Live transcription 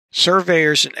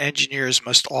Surveyors and engineers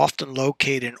must often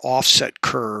locate an offset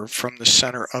curve from the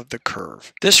center of the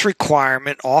curve. This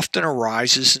requirement often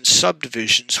arises in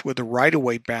subdivisions where the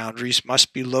right-of-way boundaries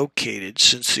must be located,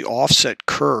 since the offset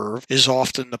curve is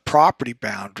often the property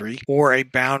boundary or a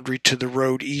boundary to the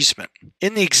road easement.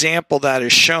 In the example that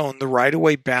is shown, the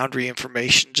right-of-way boundary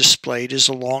information displayed is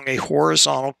along a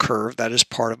horizontal curve that is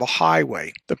part of a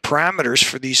highway. The parameters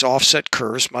for these offset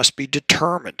curves must be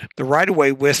determined. The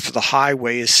right-of-way width for the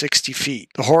highway is 60 feet.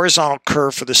 The horizontal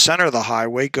curve for the center of the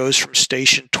highway goes from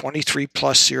station 23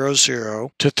 plus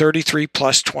 00 to 33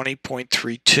 plus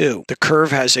 20.32. The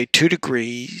curve has a 2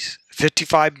 degrees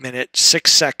 55 minute,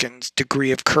 6 seconds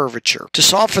degree of curvature. To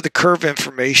solve for the curve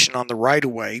information on the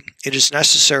right-of-way, it is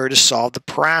necessary to solve the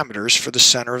parameters for the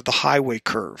center of the highway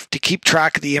curve. To keep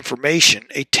track of the information,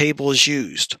 a table is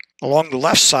used. Along the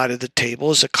left side of the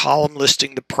table is a column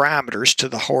listing the parameters to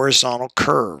the horizontal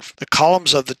curve. The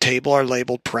columns of the table are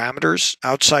labeled parameters,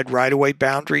 outside right-of-way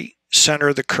boundary, center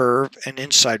of the curve, and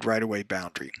inside right-of-way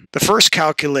boundary. The first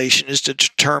calculation is to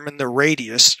determine the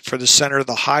radius for the center of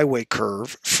the highway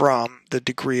curve from the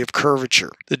degree of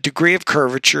curvature. The degree of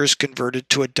curvature is converted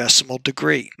to a decimal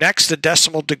degree. Next, the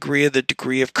decimal degree of the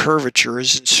degree of curvature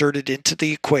is inserted into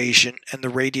the equation and the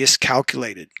radius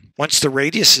calculated. Once the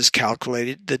radius is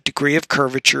calculated, the degree of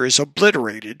curvature is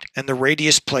obliterated and the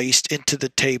radius placed into the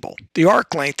table. The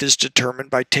arc length is determined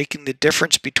by taking the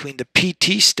difference between the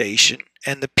PT station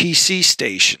and the PC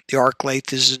station. The arc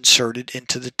length is inserted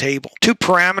into the table. Two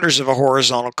parameters of a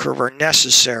horizontal curve are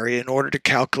necessary in order to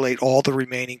calculate all the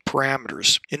remaining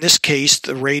parameters. In this case,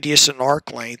 the radius and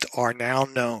arc length are now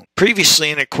known.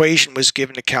 Previously, an equation was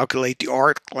given to calculate the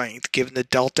arc length given the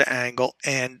delta angle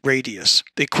and radius.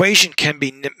 The equation can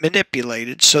be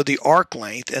manipulated so the arc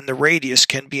length and the radius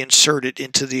can be inserted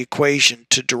into the equation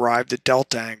to derive the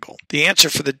delta angle. The answer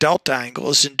for the delta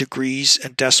angle is in degrees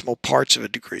and decimal parts of a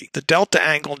degree. The delta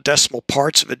angle and decimal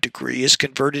parts of a degree is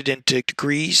converted into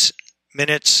degrees,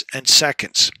 minutes, and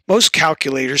seconds. Most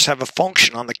calculators have a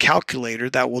function on the calculator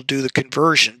that will do the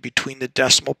conversion between the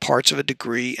decimal parts of a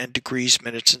degree and degrees,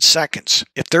 minutes, and seconds.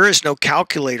 If there is no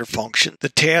calculator function, the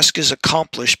task is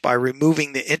accomplished by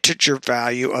removing the integer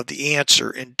value of the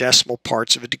answer in decimal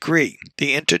parts of a degree.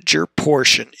 The integer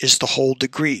portion is the whole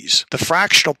degrees. The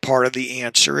fractional part of the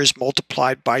answer is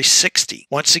multiplied by 60.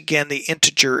 Once again, the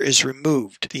integer is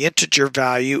removed. The integer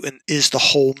value is the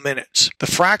whole minutes. The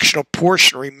fractional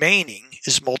portion remaining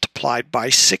is multiplied by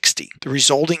 60. The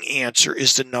resulting answer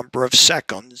is the number of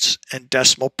seconds and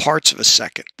decimal parts of a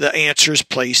second. The answer is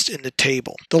placed in the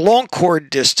table. The long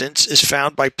chord distance is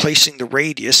found by placing the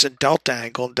radius and delta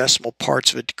angle and decimal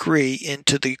parts of a degree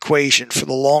into the equation for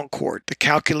the long chord. The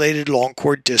calculated long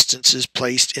chord distance is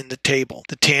placed in the table.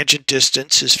 The tangent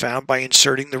distance is found by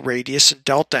inserting the radius and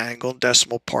delta angle and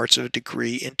decimal parts of a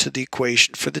degree into the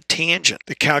equation for the tangent.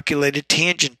 The calculated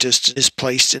tangent distance is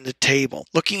placed in the table.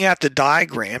 Looking at the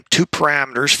diagram, two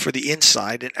parameters for the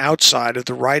inside and outside of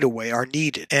the right-of-way are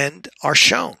needed and are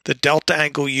shown. The delta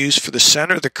angle used for the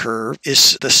center of the curve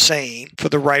is the same for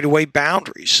the right-of-way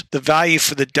boundaries. The value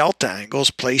for the delta angle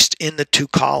is placed in the two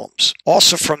columns.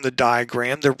 Also from the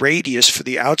diagram, the radius for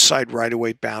the outside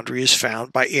right-of-way boundary is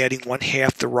found by adding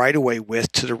 1/2 the right-of-way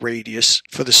width to the radius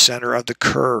for the center of the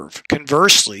curve.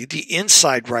 Conversely, the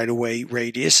inside right-of-way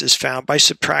radius is found by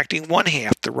subtracting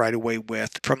 1/2 the right-of-way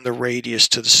width from the radius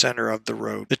to the center of the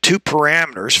road. The two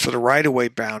parameters for the right-of-way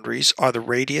boundaries are the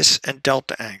radius and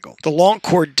delta angle. The long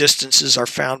chord distances are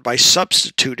found by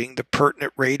substituting the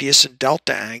pertinent radius and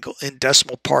delta angle in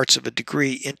decimal parts of a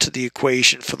degree into the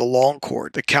equation for the long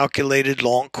chord. The calculated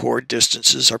long chord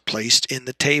distances are placed in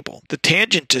the table. The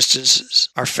tangent distances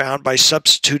are found by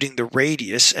substituting the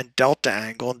radius and delta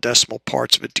angle in decimal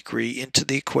parts of a degree into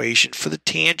the equation for the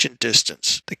tangent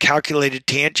distance. The calculated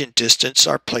tangent distance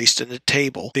are placed in the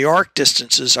table. The arc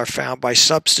distances are found by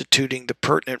substituting the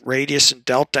pertinent radius and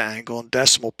delta angle in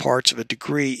decimal parts of a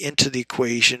degree into the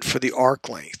equation for the arc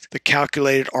length. The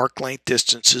calculated arc length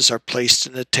distances are placed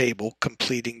in the table,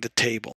 completing the table.